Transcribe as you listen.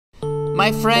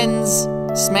My friends,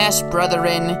 Smash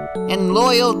Brethren, and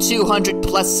loyal 200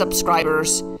 plus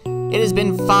subscribers, it has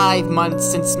been 5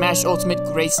 months since Smash Ultimate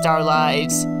graced our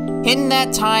lives. In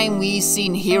that time, we've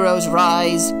seen heroes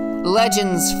rise,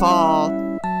 legends fall,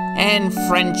 and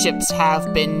friendships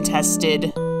have been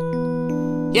tested.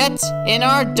 Yet, in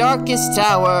our darkest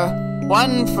hour,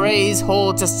 one phrase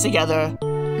holds us together.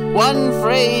 One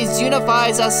phrase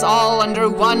unifies us all under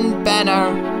one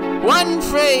banner. One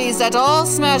phrase that all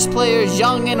Smash players,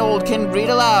 young and old, can read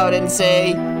aloud and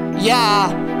say,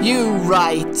 "Yeah, you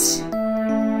right.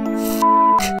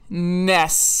 F***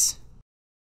 Ness."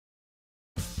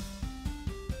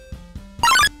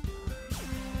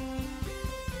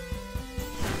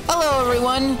 Hello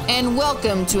everyone, and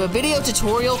welcome to a video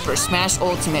tutorial for Smash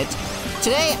Ultimate.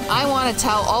 Today, I want to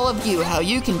tell all of you how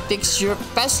you can fix your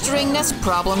festering Ness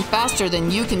problem faster than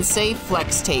you can save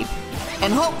flex tape.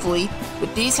 And hopefully,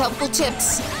 with these helpful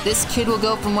tips, this kid will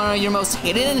go from one of your most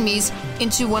hated enemies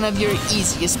into one of your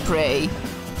easiest prey.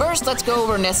 First, let's go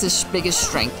over Ness's biggest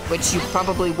strength, which you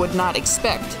probably would not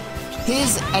expect.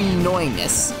 His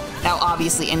annoyingness. Now,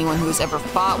 obviously, anyone who has ever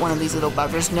fought one of these little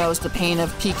buggers knows the pain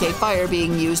of PK Fire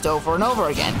being used over and over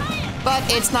again. But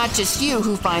it's not just you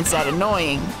who finds that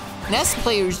annoying. Ness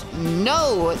players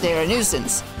know they're a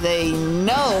nuisance. They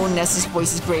know Ness's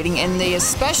voice is grating, and they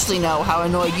especially know how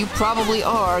annoyed you probably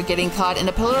are getting caught in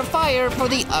a pillar of fire for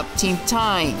the upteenth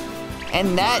time.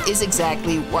 And that is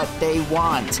exactly what they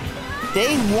want.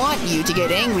 They want you to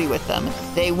get angry with them.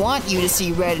 They want you to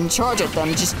see red and charge at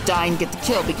them, just die and get the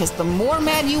kill, because the more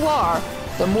mad you are,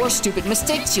 the more stupid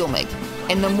mistakes you'll make,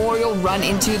 and the more you'll run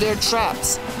into their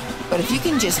traps. But if you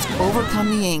can just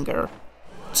overcome the anger,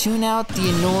 tune out the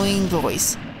annoying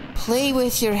voice, play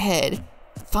with your head,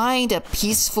 find a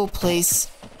peaceful place,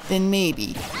 then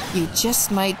maybe you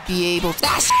just might be able to—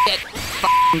 Ah, shit!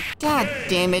 God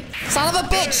damn it. Son of a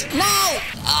bitch! No!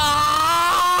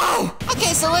 Ah!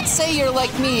 Okay, so let's say you're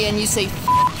like me and you say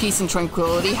peace and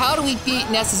tranquility. How do we beat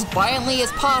Ness as violently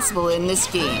as possible in this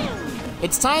game?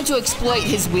 It's time to exploit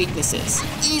his weaknesses.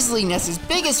 Easily Ness's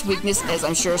biggest weakness, as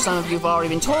I'm sure some of you have already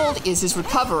been told, is his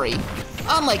recovery.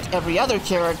 Unlike every other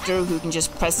character who can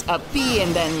just press up B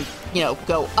and then,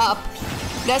 go up,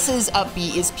 Ness's up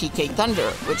B is PK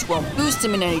Thunder, which won't boost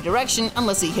him in any direction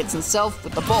unless he hits himself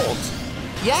with the bolt.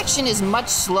 The action is much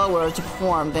slower to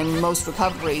perform than most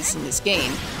recoveries in this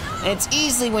game, and it's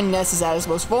easily when Ness is at his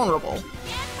most vulnerable.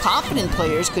 Confident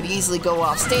players could easily go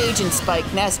off stage and spike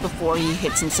Ness before he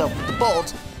hits himself with the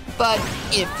bolt, but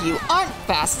if you aren't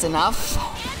fast enough,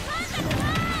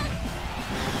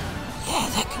 yeah,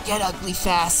 that could get ugly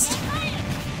fast.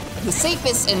 The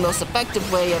safest and most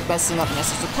effective way of messing up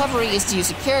Ness's recovery is to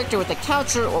use a character with a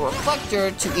counter or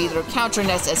reflector to either counter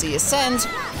Ness as he ascends,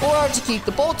 or to keep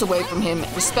the bolt away from him,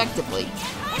 respectively.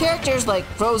 Characters like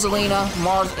Rosalina,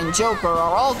 Marth, and Joker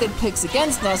are all good picks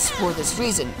against Ness for this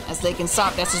reason, as they can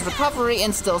stop Ness's recovery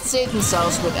and still save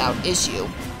themselves without issue.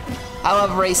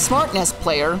 However, a smart Ness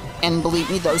player, and believe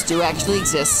me, those do actually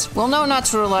exist, will know not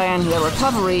to rely on their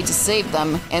recovery to save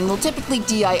them, and will typically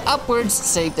DI upwards,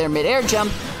 save their mid-air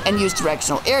jump, and use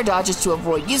directional air dodges to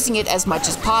avoid using it as much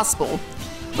as possible.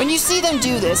 When you see them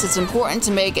do this, it's important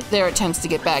to make their attempts to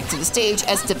get back to the stage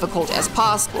as difficult as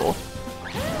possible.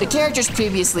 The characters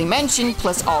previously mentioned,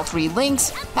 plus all 3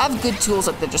 links, have good tools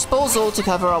at their disposal to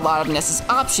cover a lot of Ness's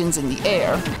options in the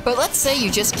air. But let's say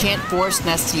you just can't force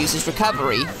Ness to use his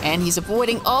recovery, and he's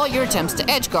avoiding all your attempts to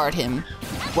edgeguard him.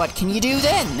 What can you do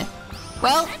then?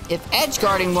 Well, if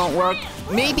edgeguarding won't work,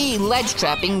 maybe ledge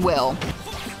trapping will.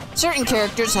 Certain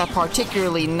characters have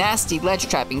particularly nasty ledge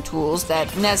trapping tools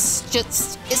that Ness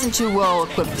just isn't too well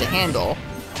equipped to handle.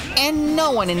 And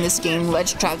no one in this game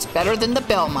ledge traps better than the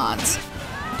Belmonts.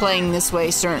 Playing this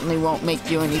way certainly won't make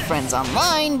you any friends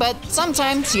online, but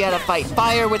sometimes you gotta fight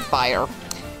fire with fire.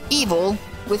 Evil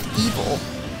with evil.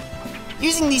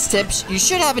 Using these tips, you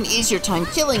should have an easier time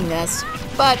killing Ness,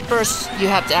 but first you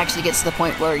have to actually get to the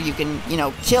point where you can,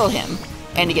 kill him.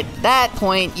 And to get to that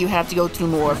point, you have to go through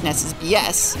more of Ness's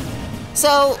BS.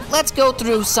 So, let's go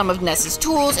through some of Ness's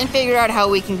tools and figure out how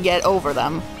we can get over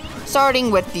them.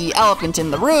 Starting with the elephant in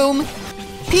the room.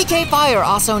 PK Fire,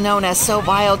 also known as So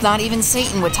Wild Not Even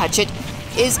Satan Would Touch It,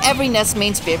 is every Ness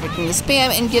main's favorite thing to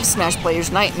spam and gives Smash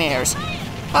players nightmares.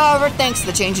 However, thanks to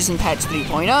the changes in patch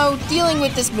 3.0, dealing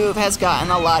with this move has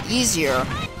gotten a lot easier.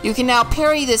 You can now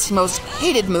parry this most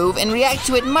hated move and react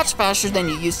to it much faster than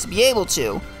you used to be able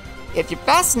to. If you're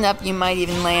fast enough, you might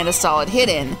even land a solid hit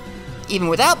in. Even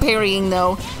without parrying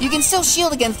though, you can still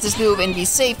shield against this move and be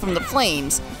safe from the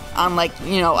flames, unlike,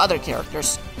 other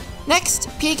characters. Next,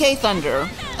 PK Thunder.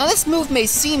 Now this move may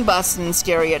seem busted and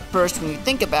scary at first when you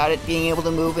think about it, being able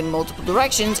to move in multiple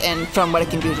directions and from what it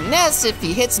can do to Ness if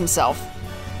he hits himself.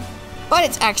 But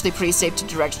it's actually pretty safe to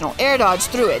directional air dodge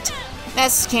through it.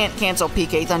 Ness can't cancel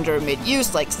PK Thunder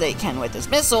mid-use like Snake can with his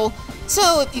missile,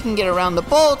 so if you can get around the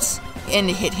bolts and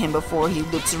hit him before he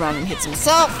loops around and hits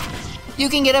himself, you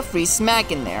can get a free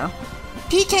smack in there.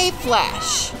 PK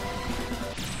Flash.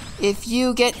 If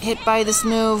you get hit by this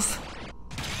move,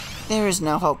 there is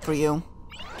no hope for you.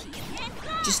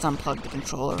 Just unplug the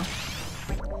controller.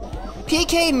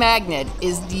 PK Magnet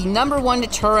is the #1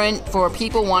 deterrent for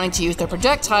people wanting to use their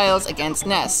projectiles against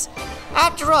Ness.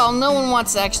 After all, no one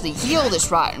wants to actually heal this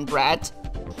rotten brat.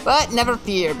 But never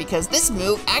fear, because this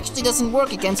move actually doesn't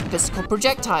work against physical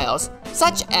projectiles,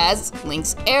 such as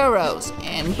Link's arrows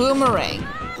and Boomerang,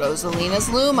 Rosalina's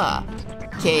Luma,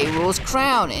 K. Rool's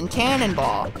Crown and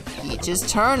Cannonball, Peach's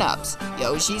Turnips,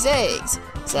 Yoshi's Eggs,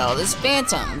 Zelda's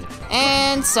Phantom,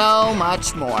 and so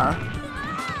much more.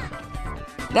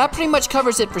 That pretty much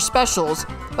covers it for specials,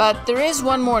 but there is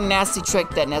one more nasty trick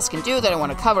that Ness can do that I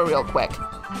want to cover real quick.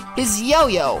 His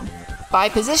yo-yo. By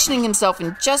positioning himself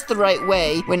in just the right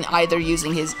way when either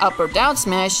using his up or down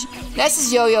smash,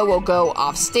 Ness's yo-yo will go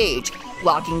off stage,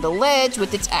 blocking the ledge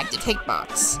with its active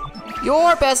hitbox.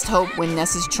 Your best hope when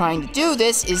Ness is trying to do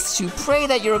this is to pray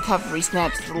that your recovery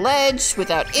snaps to the ledge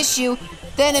without issue,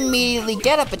 then immediately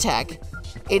get up attack.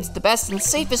 It's the best and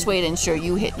safest way to ensure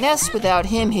you hit Ness without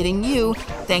him hitting you,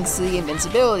 thanks to the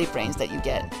invincibility frames that you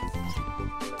get.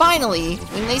 Finally,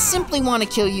 when they simply want to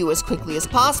kill you as quickly as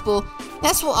possible,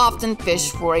 Ness will often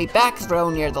fish for a back throw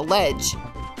near the ledge.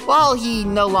 While he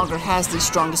no longer has the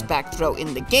strongest back throw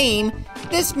in the game,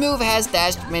 this move has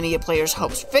dashed many a player's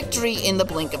hopes for victory in the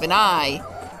blink of an eye.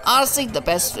 Honestly, the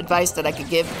best advice that I could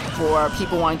give for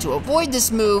people wanting to avoid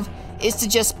this move is to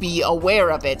just be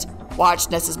aware of it. Watch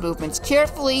Ness's movements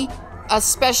carefully,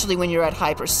 especially when you're at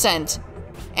high percent,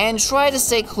 and try to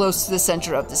stay close to the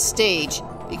center of the stage,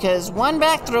 because one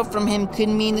back throw from him could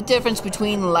mean the difference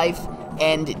between life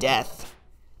and death.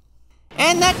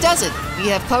 And that does it! We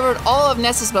have covered all of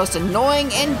Ness's most annoying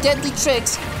and deadly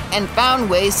tricks and found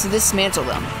ways to dismantle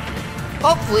them.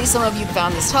 Hopefully some of you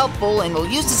found this helpful and will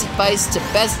use this advice to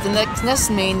best the next Ness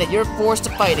main that you're forced to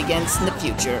fight against in the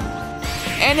future.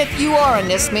 And if you are a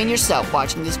Ness main yourself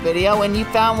watching this video and you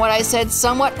found what I said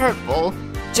somewhat hurtful,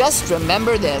 just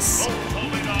remember this: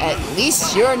 at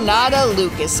least you're not a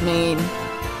Lucas main.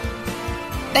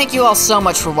 Thank you all so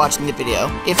much for watching the video.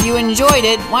 If you enjoyed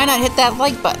it, why not hit that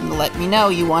like button to let me know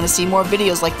you want to see more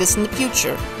videos like this in the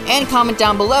future. And comment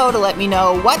down below to let me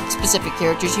know what specific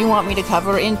characters you want me to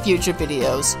cover in future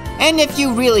videos. And if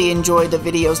you really enjoy the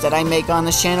videos that I make on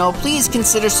this channel, please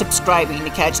consider subscribing to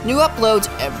catch new uploads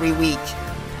every week.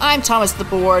 I'm Thomas the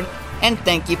Board, and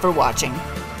thank you for watching.